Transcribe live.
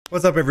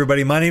What's up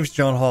everybody, my name is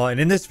John Hall, and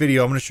in this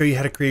video I'm going to show you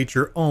how to create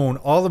your own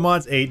All the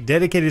Mods 8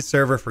 dedicated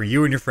server for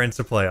you and your friends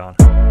to play on.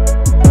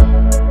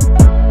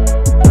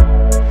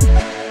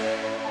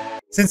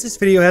 Since this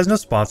video has no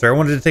sponsor, I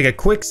wanted to take a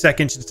quick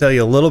second to tell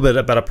you a little bit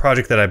about a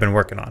project that I've been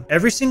working on.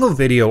 Every single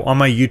video on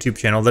my YouTube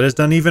channel that has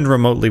done even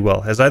remotely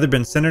well has either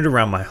been centered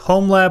around my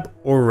home lab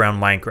or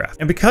around Minecraft.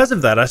 And because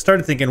of that, I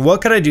started thinking,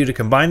 what could I do to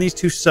combine these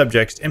two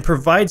subjects and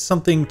provide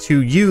something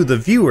to you, the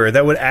viewer,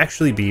 that would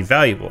actually be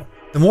valuable?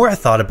 The more I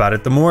thought about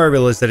it, the more I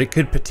realized that it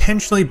could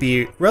potentially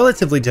be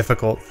relatively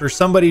difficult for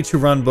somebody to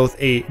run both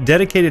a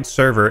dedicated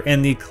server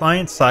and the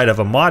client side of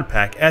a mod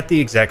pack at the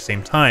exact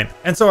same time.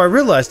 And so I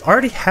realized I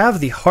already have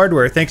the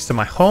hardware thanks to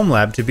my home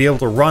lab to be able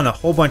to run a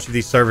whole bunch of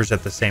these servers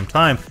at the same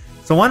time.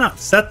 So why not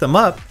set them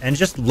up and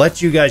just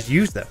let you guys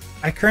use them?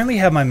 I currently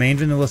have my main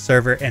vanilla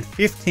server and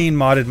 15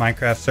 modded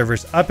Minecraft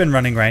servers up and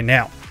running right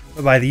now.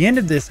 But by the end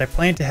of this, I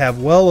plan to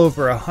have well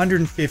over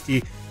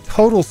 150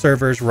 total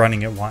servers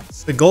running at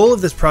once. The goal of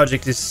this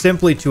project is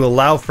simply to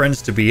allow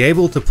friends to be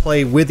able to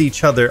play with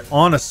each other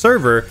on a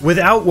server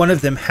without one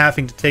of them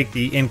having to take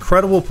the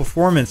incredible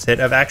performance hit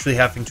of actually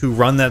having to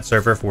run that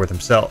server for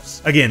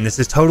themselves. Again, this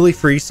is totally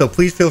free, so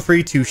please feel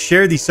free to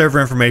share the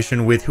server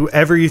information with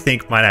whoever you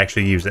think might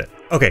actually use it.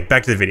 Okay,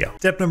 back to the video.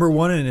 Step number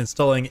 1 in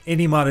installing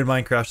any modded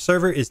Minecraft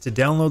server is to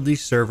download the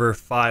server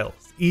files.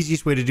 The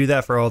easiest way to do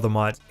that for All the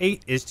Mods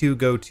 8 is to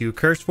go to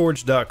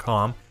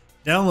curseforge.com,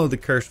 download the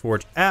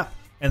CurseForge app,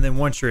 and then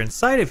once you're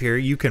inside of here,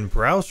 you can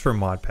browse for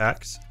mod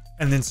packs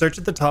and then search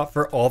at the top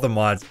for All the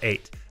Mods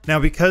 8. Now,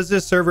 because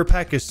this server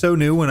pack is so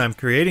new when I'm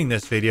creating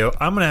this video,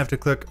 I'm gonna have to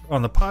click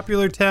on the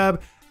popular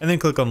tab and then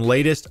click on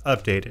latest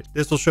updated.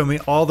 This will show me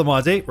All the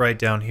Mods 8 right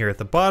down here at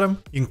the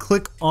bottom. You can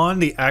click on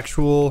the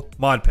actual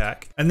mod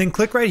pack and then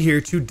click right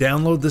here to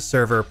download the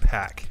server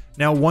pack.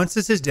 Now, once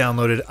this is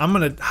downloaded, I'm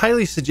going to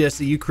highly suggest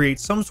that you create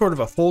some sort of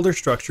a folder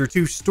structure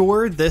to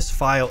store this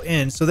file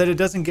in so that it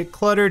doesn't get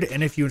cluttered,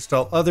 and if you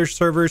install other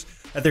servers,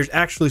 that there's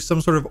actually some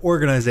sort of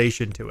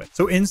organization to it.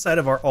 So inside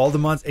of our All the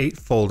Mods 8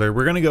 folder,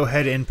 we're going to go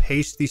ahead and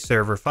paste the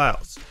server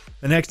files.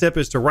 The next step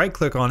is to right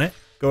click on it,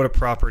 go to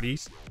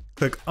properties,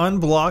 click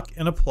unblock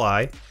and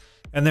apply,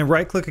 and then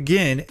right click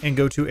again and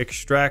go to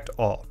extract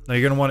all. Now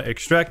you're going to want to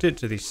extract it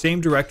to the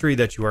same directory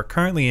that you are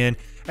currently in,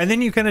 and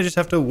then you kind of just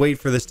have to wait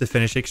for this to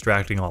finish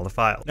extracting all the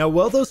files. Now,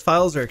 while those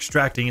files are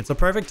extracting, it's a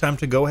perfect time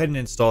to go ahead and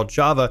install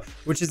Java,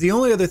 which is the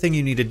only other thing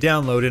you need to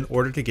download in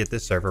order to get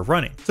this server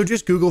running. So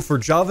just Google for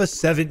Java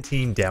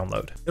 17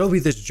 download. It'll be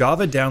this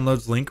Java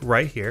downloads link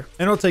right here,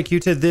 and it'll take you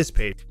to this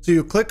page. So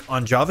you'll click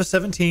on Java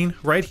 17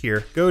 right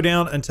here, go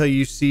down until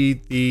you see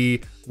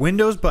the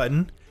Windows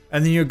button,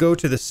 and then you'll go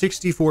to the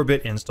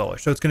 64-bit installer.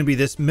 So it's going to be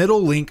this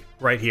middle link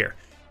right here.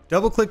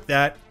 Double click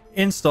that,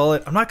 install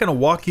it. I'm not going to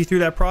walk you through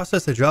that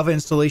process. The Java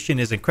installation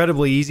is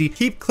incredibly easy.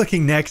 Keep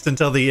clicking next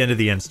until the end of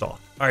the install.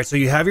 All right, so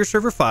you have your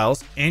server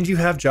files and you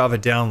have Java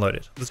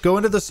downloaded. Let's go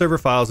into the server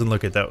files and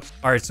look at those.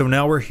 All right, so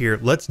now we're here.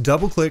 Let's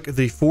double click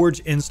the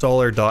forge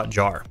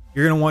installer.jar.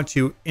 You're going to want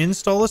to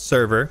install a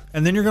server,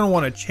 and then you're going to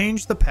want to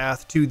change the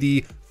path to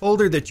the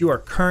folder that you are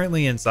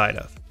currently inside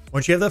of.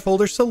 Once you have that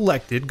folder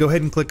selected, go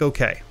ahead and click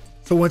OK.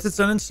 So once it's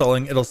done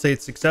installing, it'll say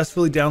it's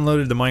successfully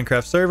downloaded the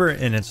Minecraft server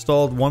and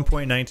installed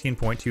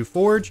 1.19.2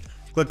 Forge.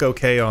 Click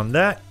OK on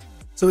that.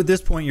 So at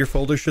this point, your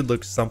folder should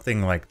look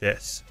something like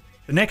this.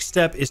 The next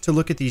step is to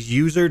look at these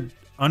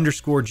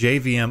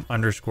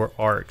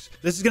user_jvm_args.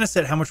 This is going to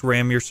set how much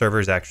RAM your server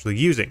is actually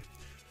using.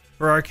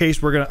 For our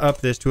case, we're going to up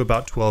this to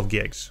about 12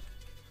 gigs.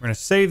 We're going to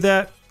save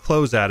that,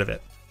 close out of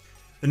it.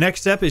 The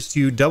next step is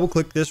to double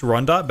click this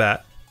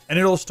run.bat, and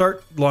it'll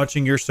start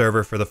launching your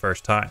server for the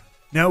first time.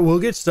 Now we'll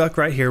get stuck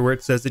right here where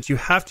it says that you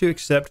have to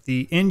accept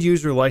the end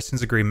user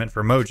license agreement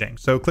for Mojang.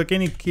 So click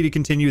any key to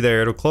continue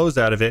there, it'll close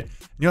out of it,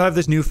 and you'll have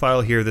this new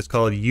file here that's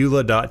called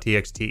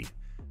EULA.txt.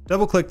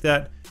 Double click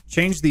that,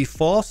 change the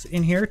false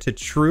in here to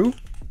true,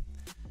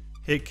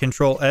 hit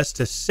Control S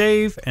to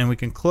save, and we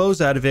can close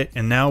out of it,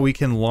 and now we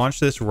can launch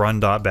this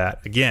run.bat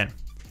again.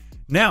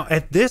 Now,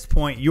 at this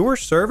point, your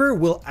server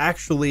will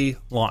actually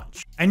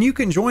launch, and you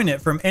can join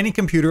it from any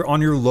computer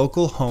on your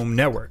local home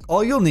network.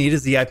 All you'll need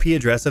is the IP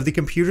address of the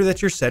computer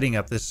that you're setting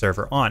up this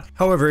server on.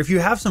 However, if you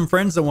have some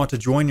friends that want to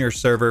join your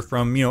server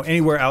from,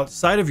 anywhere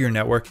outside of your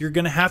network, you're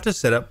going to have to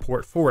set up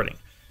port forwarding.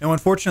 Now,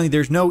 unfortunately,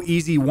 there's no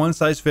easy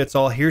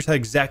one-size-fits-all. Here's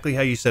exactly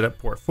how you set up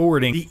port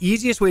forwarding. The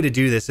easiest way to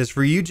do this is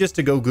for you just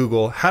to go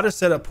Google how to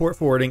set up port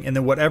forwarding and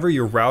then whatever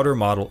your router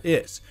model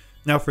is.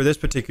 Now for this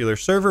particular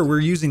server, we're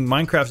using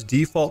Minecraft's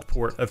default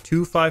port of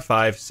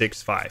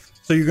 25565.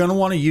 So you're going to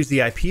want to use the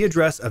IP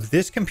address of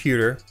this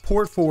computer,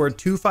 port forward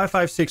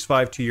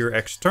 25565 to your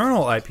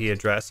external IP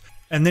address,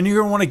 and then you're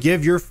going to want to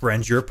give your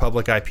friends your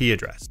public IP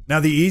address. Now,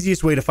 the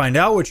easiest way to find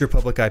out what your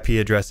public IP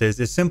address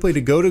is simply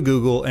to go to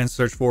Google and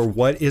search for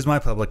what is my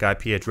public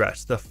IP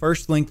address. The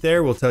first link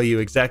there will tell you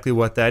exactly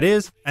what that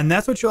is, and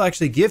that's what you'll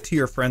actually give to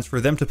your friends for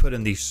them to put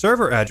in the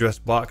server address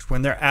box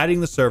when they're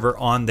adding the server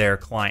on their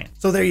client.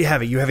 So there you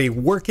have it. You have a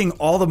working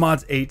All the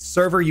Mods 8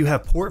 server, you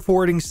have port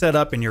forwarding set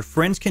up, and your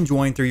friends can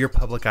join through your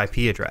public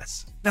IP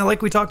address. Now,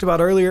 like we talked about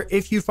earlier,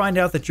 if you find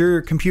out that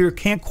your computer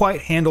can't quite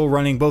handle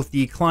running both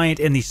the client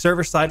and the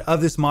server side of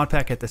this mod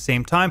pack at the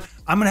same time,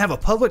 I'm going to have a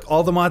public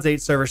All the Mods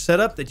 8 server set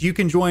up that you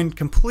can join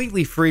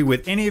completely free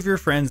with any of your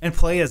friends and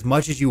play as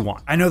much as you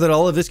want. I know that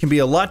all of this can be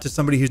a lot to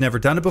somebody who's never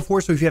done it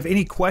before, so if you have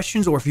any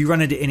questions or if you run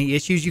into any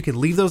issues, you can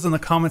leave those in the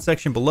comment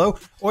section below,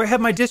 or I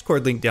have my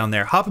Discord link down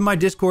there. Hop in my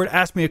Discord,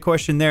 ask me a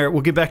question there.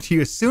 We'll get back to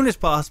you as soon as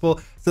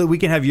possible so that we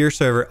can have your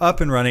server up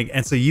and running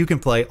and so you can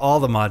play All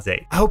the Mods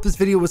 8. I hope this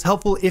video was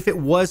helpful. If it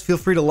was, feel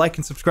free to like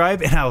and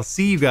subscribe, and I'll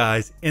see you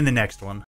guys in the next one.